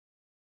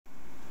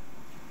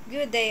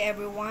Good day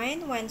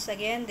everyone. Once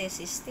again, this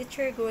is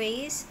Teacher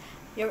Grace,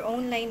 your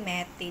online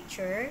math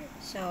teacher.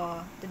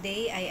 So,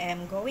 today I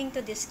am going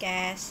to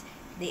discuss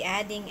the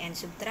adding and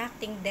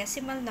subtracting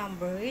decimal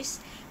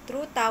numbers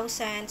through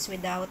thousands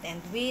without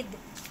and with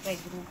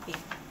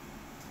regrouping.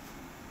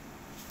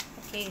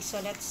 Okay,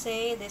 so let's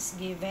say this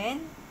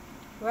given.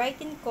 Write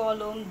in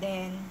column,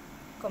 then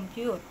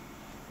compute.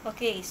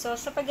 Okay, so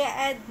sa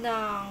pag-a-add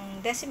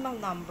ng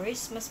decimal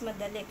numbers, mas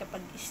madali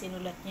kapag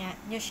isinulat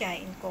nyo siya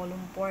in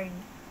column form,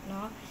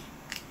 no?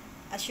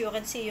 As you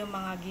can see, yung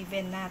mga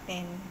given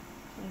natin,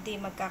 hindi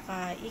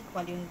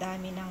magkaka-equal yung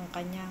dami ng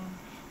kanyang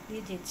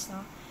digits,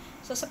 no?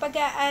 So, sa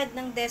pag-a-add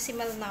ng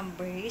decimal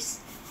numbers,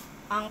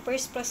 ang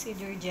first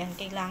procedure dyan,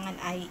 kailangan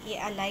ay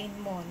i-align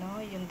mo, no?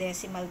 Yung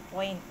decimal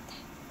point.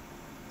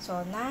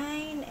 So,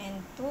 9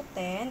 and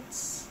 2/10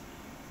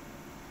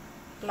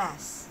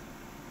 plus.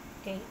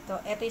 Okay, ito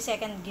yung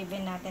second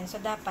given natin. So,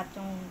 dapat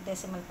yung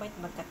decimal point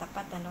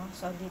magkatapat, ano?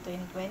 So, dito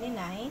yung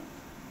 29.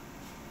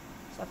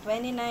 So,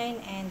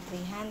 29 and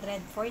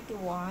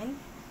 341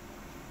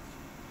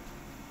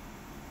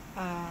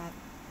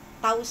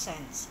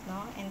 thousandths,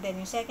 no? And then,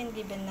 yung second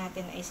given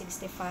natin ay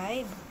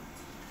 65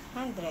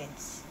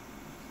 hundredths.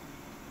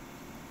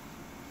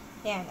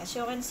 Yan. As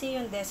you can see,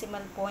 yung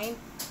decimal point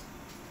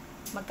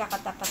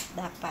magkakatapat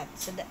dapat.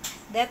 So,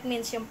 that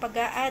means yung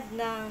pag-a-add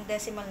ng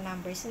decimal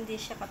numbers, hindi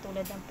siya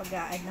katulad ng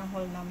pag-a-add ng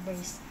whole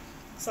numbers.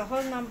 So,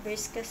 whole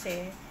numbers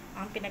kasi,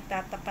 ang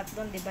pinagtatapat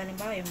doon, di ba,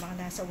 yung mga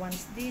nasa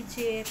ones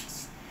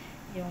digits,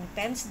 yung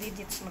tens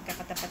digits,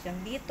 magkakatapat yan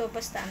dito.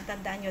 Basta, ang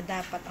tandaan nyo,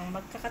 dapat ang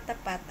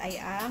magkakatapat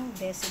ay ang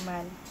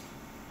decimal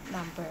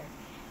number.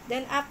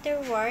 Then,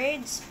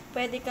 afterwards,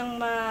 pwede kang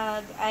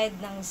mag-add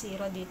ng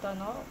 0 dito,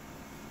 no?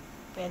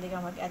 Pwede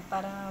kang mag-add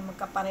para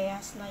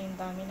magkaparehas na yung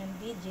dami ng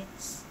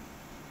digits.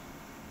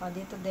 O,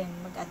 dito din,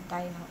 mag-add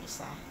tayo ng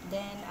isa.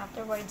 Then,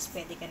 afterwards,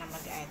 pwede ka na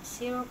mag-add.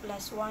 0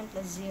 plus 1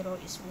 plus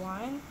 0 is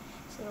 1.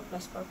 0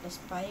 plus 4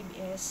 plus 5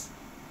 is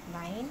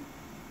 9.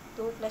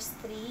 2 plus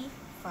 3,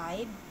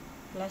 5.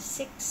 Plus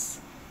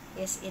 6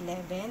 is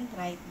 11.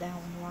 Write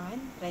down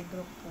 1.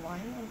 Regroup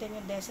 1. And then,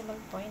 yung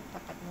decimal point,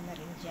 tapat mo na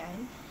rin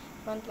dyan.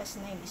 1 plus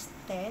 9 is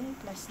 10.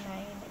 Plus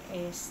 9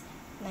 is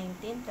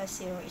 19 plus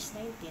 0 is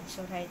 19.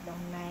 So, write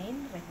down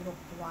 9, regroup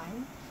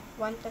 1.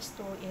 1 plus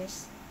 2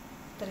 is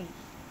 3.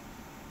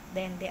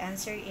 Then, the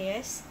answer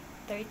is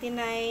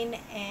 39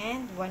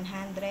 and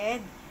 191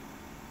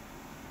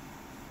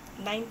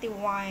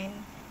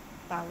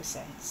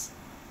 thousandths.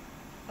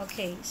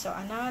 Okay, so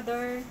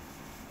another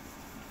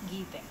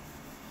given.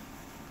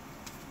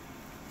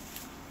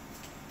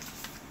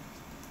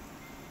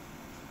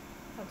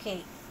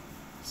 Okay,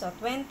 so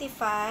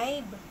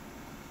 25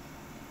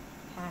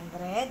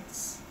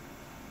 hundredths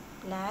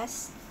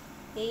plus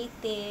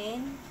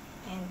 18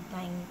 and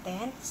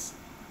 9/10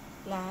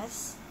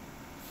 plus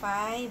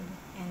 5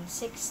 and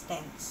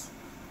 6/10.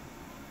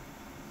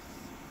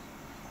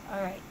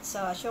 Alright,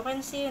 so as you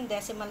can see, yung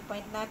decimal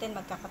point natin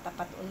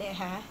magkakatapat uli,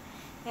 ha?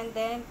 And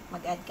then,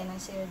 mag-add ka ng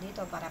 0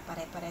 dito para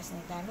pare-pares na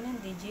yung dami ng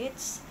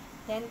digits.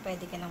 Then,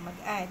 pwede ka nang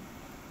mag-add.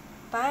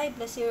 5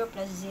 plus 0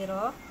 plus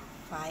 0,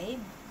 5.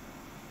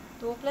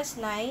 2 plus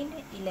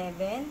 9,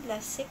 11,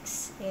 plus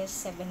 6 is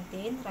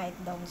 17. Write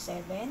down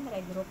 7.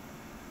 Regroup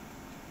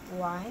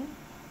 1.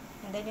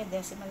 And then yung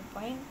decimal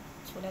point,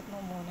 sulat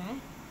mo muna.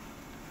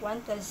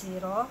 1 plus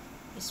 0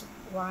 is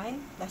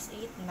 1. Plus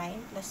 8,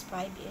 9. Plus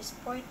 5 is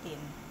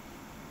 14.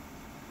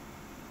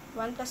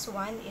 1 plus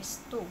 1 is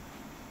 2.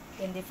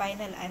 Then the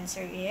final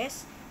answer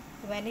is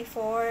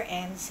 24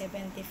 and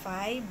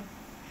 75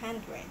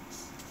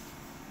 hundredths.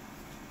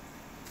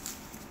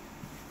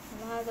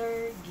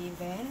 Another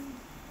given.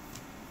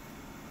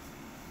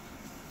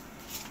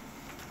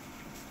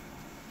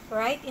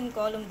 Write in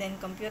column, then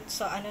compute.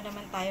 So, ano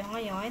naman tayo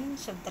ngayon?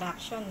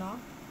 Subtraction, no?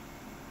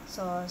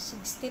 So,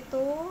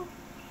 62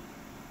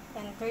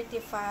 and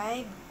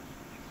 35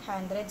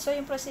 hundred. So,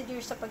 yung procedure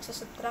sa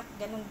pagsusubtract,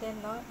 ganun din,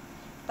 no?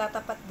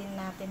 Tatapat din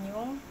natin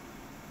yung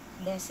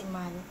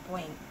decimal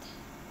point.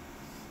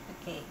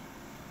 Okay.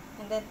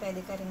 And then,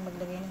 pwede ka rin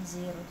maglagay ng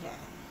 0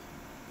 dyan.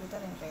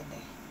 Dito rin pwede.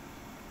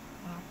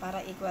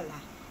 Para equal,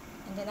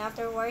 And then,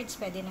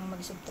 afterwards, pwede nang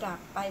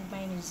mag-subtract. 5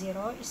 minus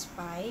 0 is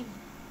 5.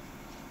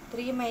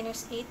 3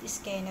 minus 8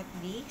 is cannot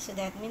be. So,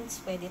 that means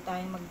pwede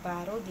tayong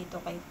mag-borrow dito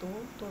kay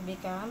 2. 2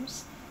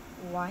 becomes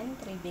 1.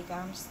 3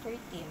 becomes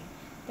 13.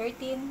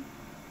 13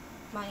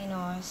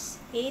 minus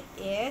 8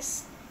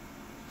 is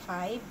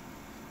 5.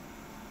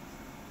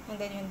 And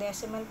then, yung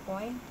decimal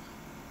point,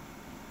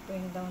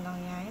 bring down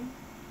lang yan.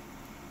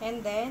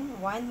 And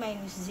then, 1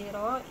 minus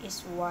 0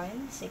 is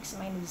 1. 6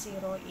 minus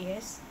 0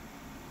 is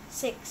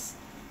 6.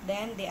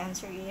 Then, the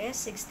answer is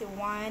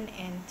 61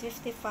 and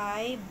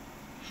 55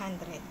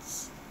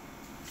 hundredths.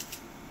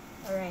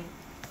 Alright.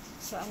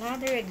 So,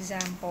 another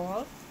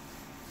example.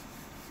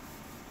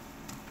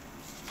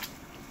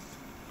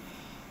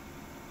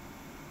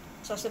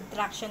 So,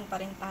 subtraction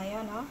pa rin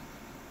tayo, no?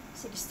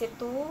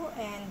 62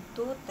 and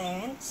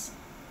 2/10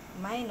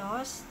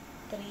 minus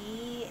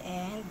 3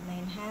 and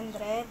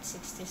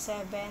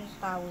 967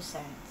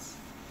 thousandths.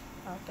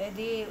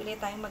 Pwede ulit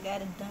tayong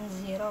mag-add ng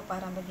 0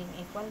 para maging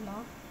equal,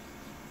 no?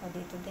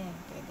 Dito din,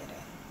 pwede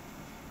rin.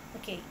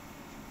 Okay.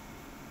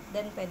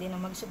 Then, pwede na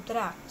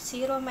mag-subtract.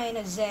 0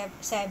 minus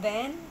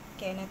 7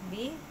 cannot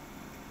be.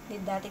 Hindi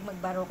dating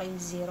mag-borrow kay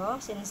 0.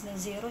 Since na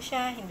 0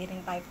 siya, hindi rin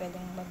tayo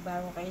pwedeng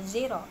mag-borrow kay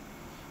 0.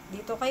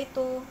 Dito kay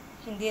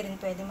 2, hindi rin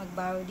pwede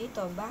mag-borrow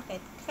dito.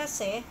 Bakit?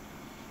 Kasi,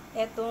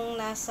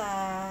 etong nasa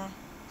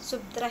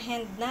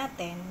subtrahend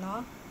natin,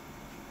 no?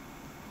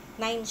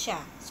 9 siya.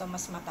 So,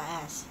 mas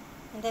mataas.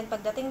 And then,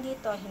 pagdating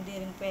dito,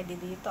 hindi rin pwede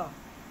dito.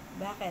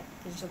 Bakit?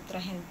 Yung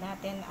subtrahend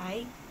natin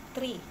ay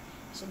 3.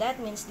 So,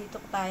 that means dito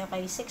tayo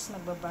kay 6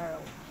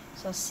 magbaborrow.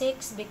 So,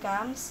 6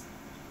 becomes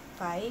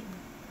 5.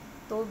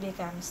 2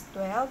 becomes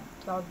 12.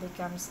 12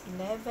 becomes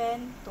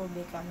 11. 2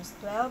 becomes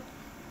 12.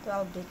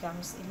 12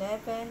 becomes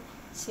 11.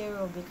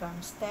 0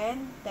 becomes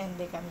 10.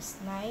 10 becomes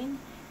 9.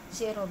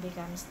 0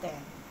 becomes 10.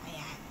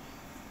 Ayan.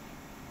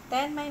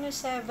 10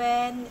 minus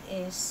 7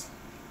 is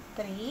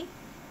 3.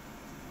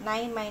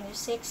 9 minus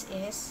 6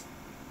 is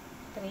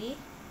 3.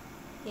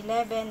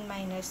 11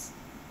 minus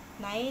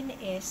 9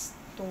 is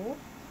 2.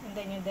 And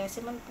then yung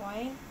decimal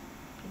point,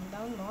 pin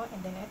down mo.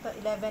 And then ito,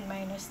 11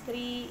 minus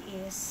 3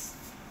 is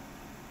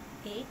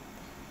 8.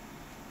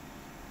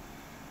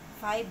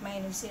 5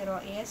 minus 0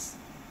 is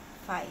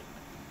 5.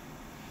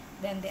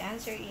 Then the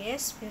answer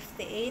is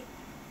 58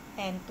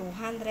 and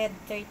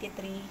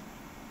 233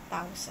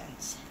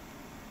 thousandths.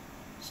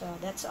 So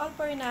that's all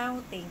for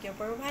now. Thank you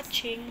for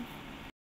watching.